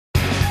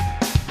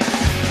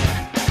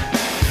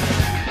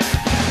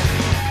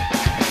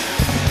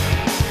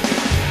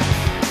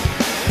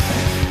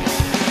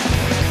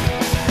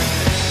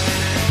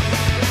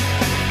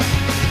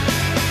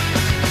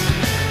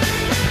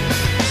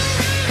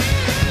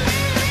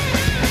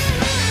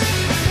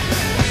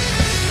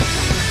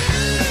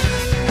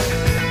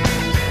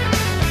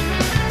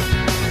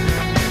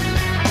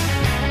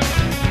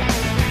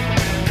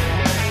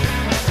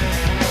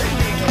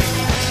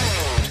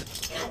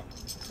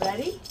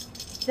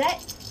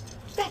set,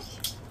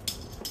 fetch.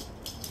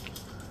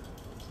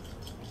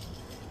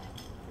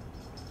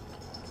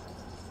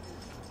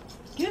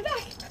 Give it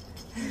back.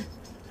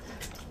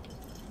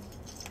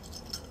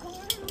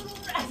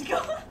 Let's go.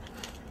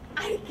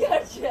 I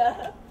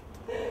gotcha.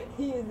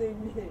 He is a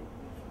big.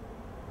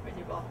 Where's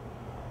your ball?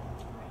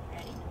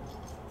 Ready?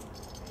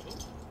 Ready?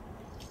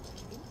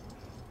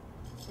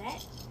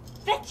 Set,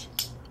 fetch.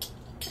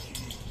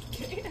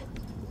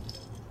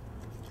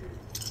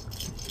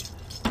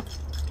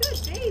 Good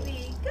baby,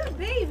 good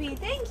baby,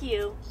 thank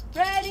you.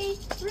 Ready,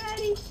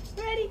 ready,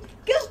 ready,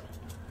 go!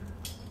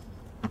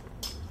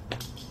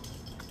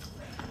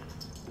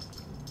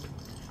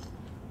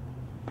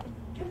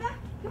 Come back,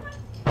 come on.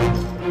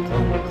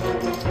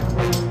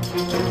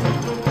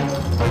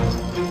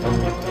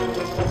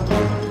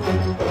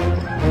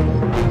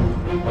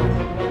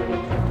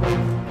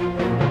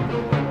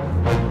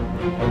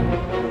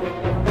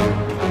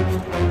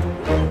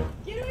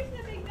 Get away from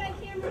the big bad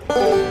camera. Come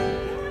on.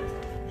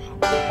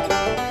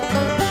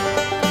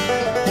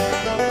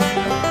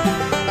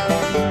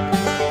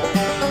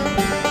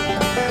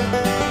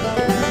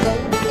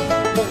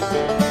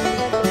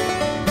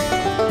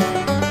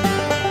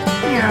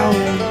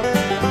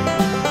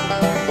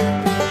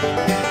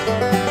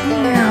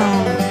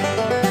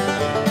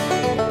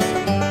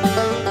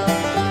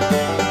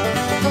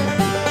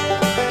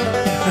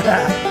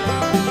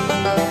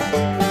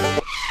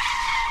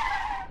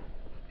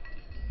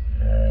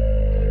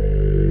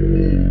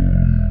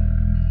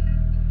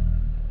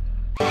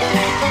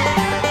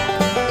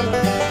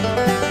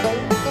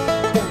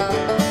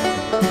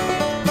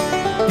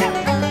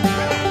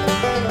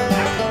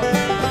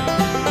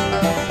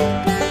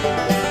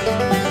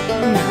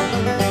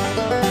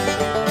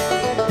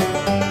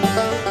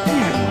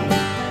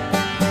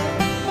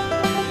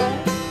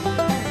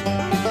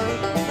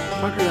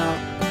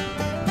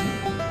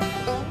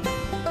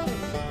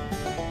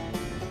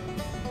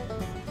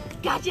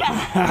 Gotcha!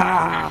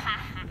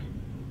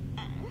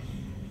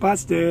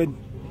 Busted.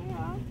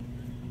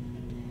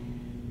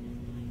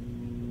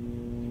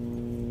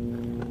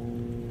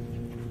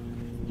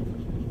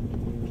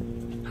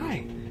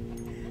 Hi.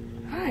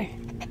 Hi.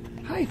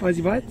 Hi,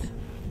 Fuzzy Butt.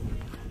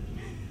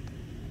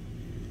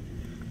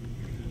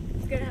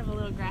 He's gonna have a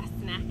little grass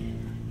snack.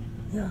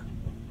 Yeah.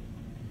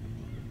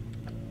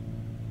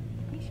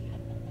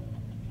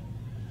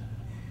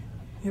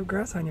 You have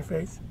grass on your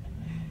face.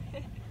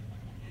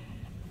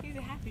 He's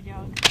a happy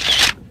dog.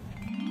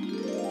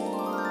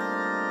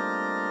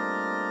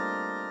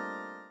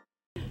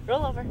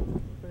 Roll over.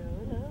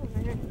 Roll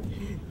over.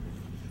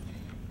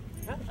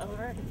 Roll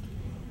over.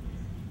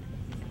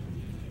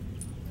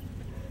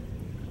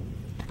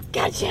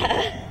 Gotcha!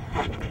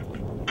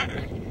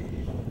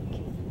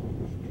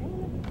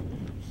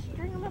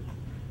 String him up.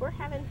 We're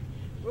having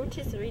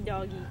rotisserie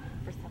doggy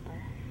for supper.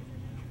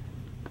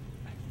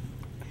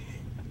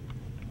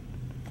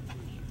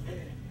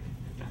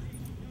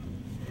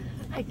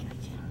 I got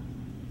you.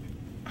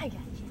 I got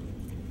you.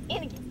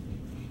 And again.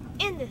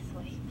 And this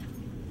way.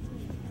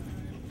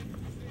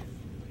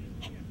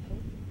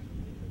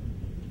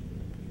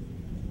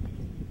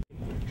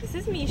 This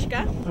is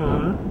Mishka.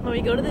 When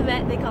we go to the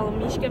vet, they call him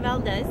Mishka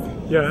Valdez.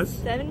 Yes.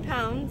 7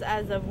 pounds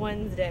as of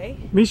Wednesday.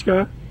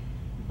 Mishka.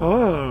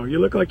 Oh, you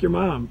look like your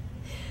mom.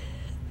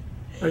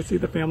 I see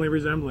the family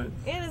resemblance.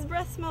 And his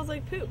breath smells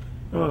like poop.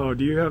 Oh,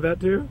 do you have that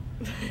too?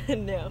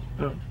 No.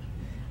 Oh.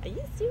 I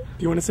used to. Do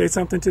you want to say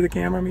something to the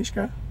camera,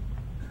 Mishka?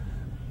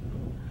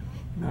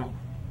 No.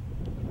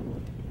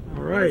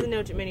 All right. He doesn't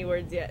know too many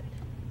words yet.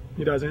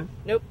 He doesn't?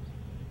 Nope.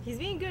 He's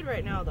being good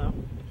right now, though.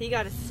 He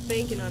got a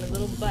spanking on his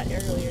little butt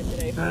earlier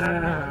today for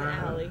running out in the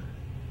alley.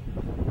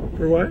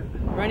 For what?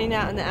 Running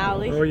out in the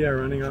alley. Oh yeah,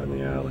 running out in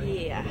the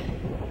alley. Yeah.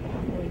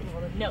 We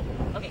told him, no.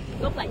 Okay,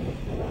 go play.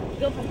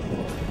 Go play.